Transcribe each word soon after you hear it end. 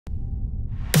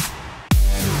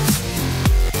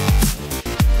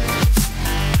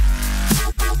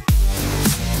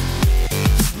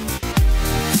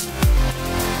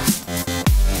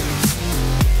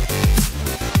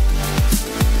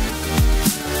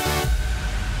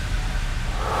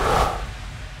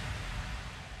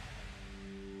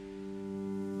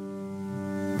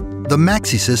The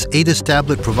MaxiSys ADAS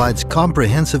tablet provides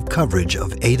comprehensive coverage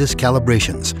of ADAS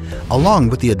calibrations, along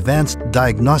with the advanced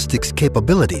diagnostics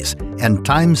capabilities and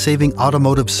time-saving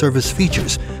automotive service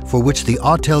features for which the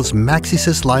Autel's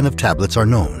MaxiSys line of tablets are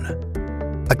known.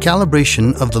 A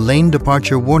calibration of the lane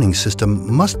departure warning system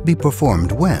must be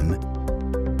performed when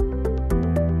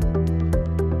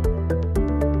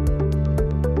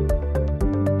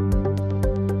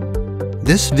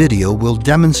this video will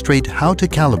demonstrate how to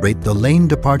calibrate the lane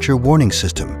departure warning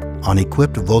system on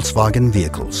equipped Volkswagen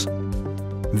vehicles.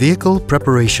 Vehicle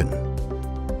preparation.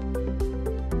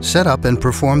 Set up and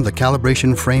perform the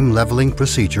calibration frame leveling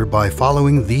procedure by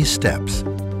following these steps.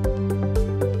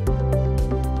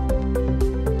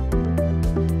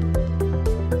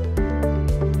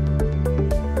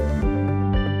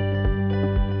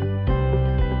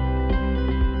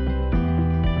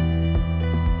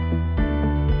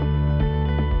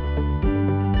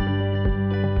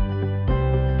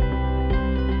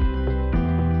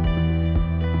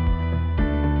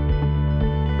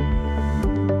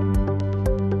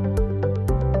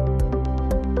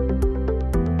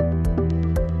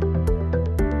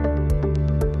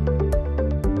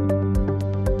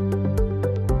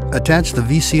 Attach the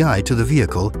VCI to the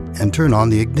vehicle and turn on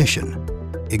the ignition.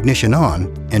 Ignition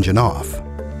on, engine off.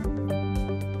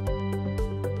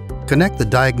 Connect the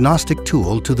diagnostic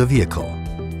tool to the vehicle.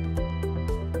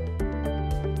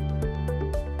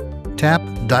 Tap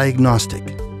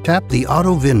Diagnostic. Tap the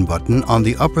Auto VIN button on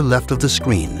the upper left of the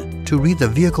screen to read the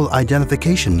vehicle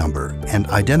identification number and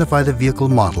identify the vehicle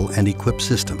model and equipped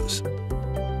systems.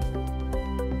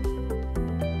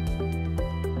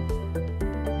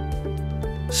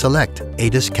 Select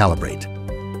ADAS Calibrate.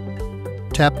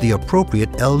 Tap the appropriate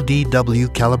LDW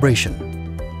calibration.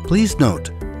 Please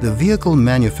note, the vehicle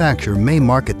manufacturer may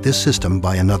market this system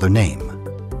by another name.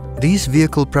 These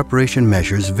vehicle preparation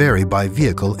measures vary by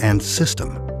vehicle and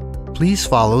system. Please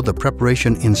follow the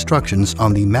preparation instructions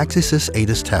on the MaxiSys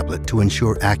ADAS tablet to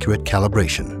ensure accurate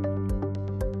calibration.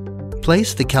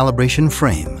 Place the calibration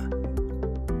frame.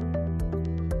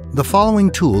 The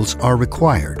following tools are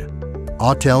required: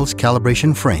 Autel's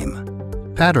calibration frame,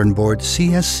 pattern board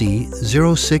CSC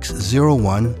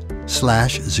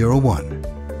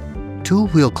 0601/01, 2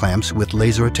 wheel clamps with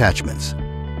laser attachments,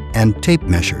 and tape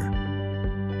measure.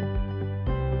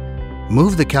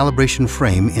 Move the calibration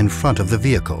frame in front of the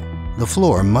vehicle. The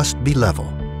floor must be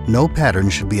level. No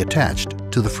pattern should be attached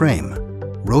to the frame.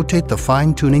 Rotate the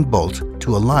fine-tuning bolt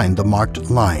to align the marked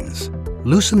lines.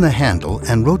 Loosen the handle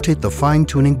and rotate the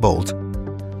fine-tuning bolt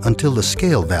until the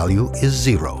scale value is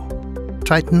 0.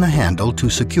 Tighten the handle to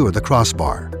secure the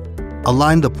crossbar.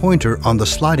 Align the pointer on the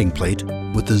sliding plate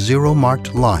with the 0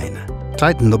 marked line.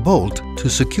 Tighten the bolt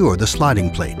to secure the sliding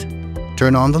plate.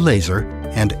 Turn on the laser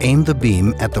and aim the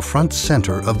beam at the front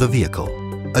center of the vehicle.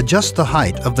 Adjust the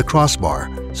height of the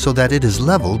crossbar so that it is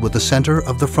level with the center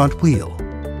of the front wheel.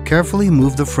 Carefully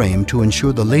move the frame to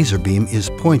ensure the laser beam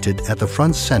is pointed at the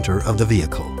front center of the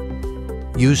vehicle.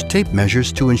 Use tape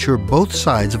measures to ensure both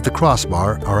sides of the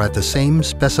crossbar are at the same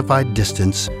specified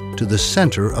distance to the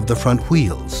center of the front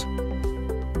wheels.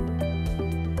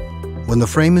 When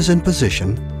the frame is in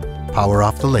position, power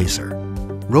off the laser.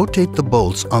 Rotate the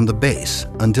bolts on the base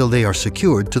until they are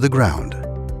secured to the ground.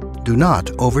 Do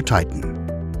not over-tighten.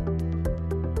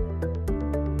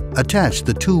 Attach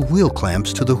the 2 wheel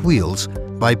clamps to the wheels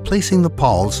by placing the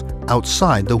pawls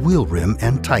outside the wheel rim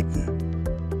and tighten.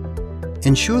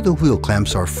 Ensure the wheel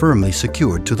clamps are firmly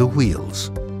secured to the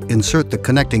wheels. Insert the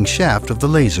connecting shaft of the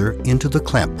laser into the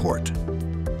clamp port.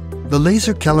 The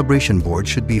laser calibration board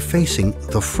should be facing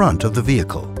the front of the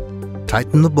vehicle.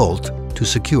 Tighten the bolt to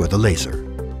secure the laser.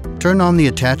 Turn on the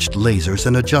attached lasers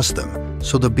and adjust them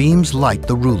so the beams light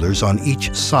the rulers on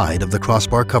each side of the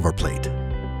crossbar cover plate.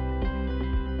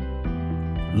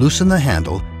 Loosen the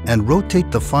handle and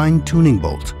rotate the fine-tuning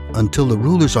bolt until the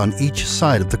rulers on each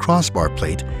side of the crossbar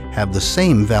plate have the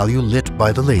same value lit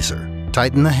by the laser.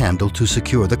 Tighten the handle to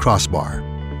secure the crossbar.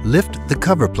 Lift the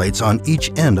cover plates on each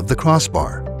end of the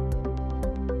crossbar.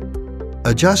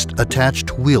 Adjust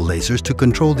attached wheel lasers to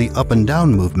control the up and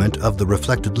down movement of the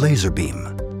reflected laser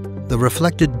beam. The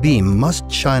reflected beam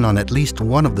must shine on at least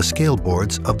one of the scale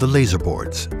boards of the laser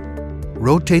boards.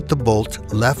 Rotate the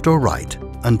bolt left or right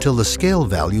until the scale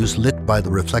values lit by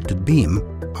the reflected beam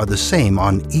are the same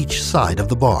on each side of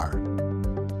the bar.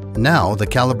 Now the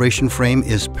calibration frame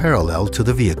is parallel to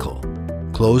the vehicle.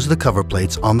 Close the cover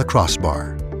plates on the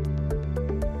crossbar.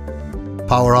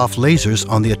 Power off lasers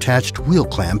on the attached wheel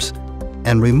clamps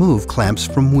and remove clamps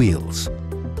from wheels.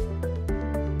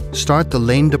 Start the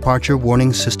lane departure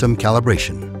warning system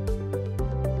calibration.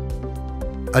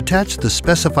 Attach the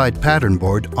specified pattern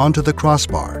board onto the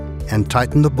crossbar and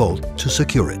tighten the bolt to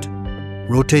secure it.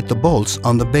 Rotate the bolts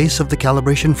on the base of the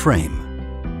calibration frame.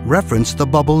 Reference the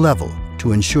bubble level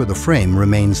to ensure the frame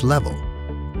remains level.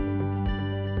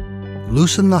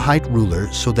 Loosen the height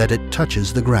ruler so that it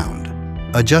touches the ground.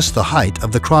 Adjust the height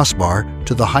of the crossbar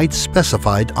to the height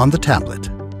specified on the tablet.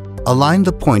 Align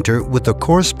the pointer with the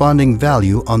corresponding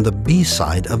value on the B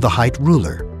side of the height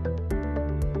ruler.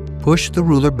 Push the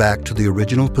ruler back to the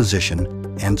original position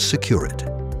and secure it.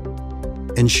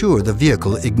 Ensure the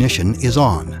vehicle ignition is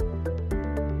on.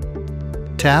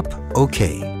 Tap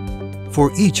OK.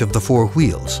 For each of the 4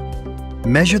 wheels,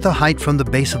 measure the height from the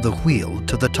base of the wheel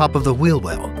to the top of the wheel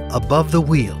well above the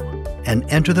wheel and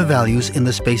enter the values in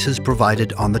the spaces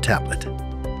provided on the tablet.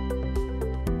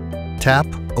 Tap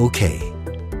OK.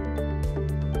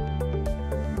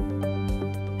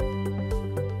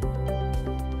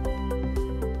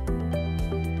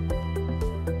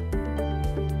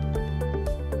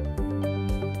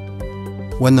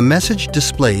 When the message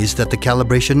displays that the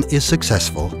calibration is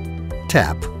successful,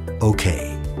 tap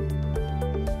OK.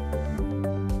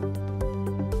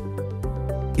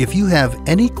 If you have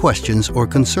any questions or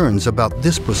concerns about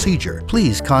this procedure,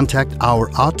 please contact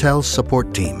our Autel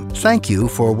support team. Thank you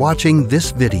for watching this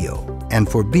video and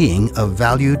for being a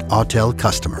valued Autel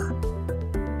customer.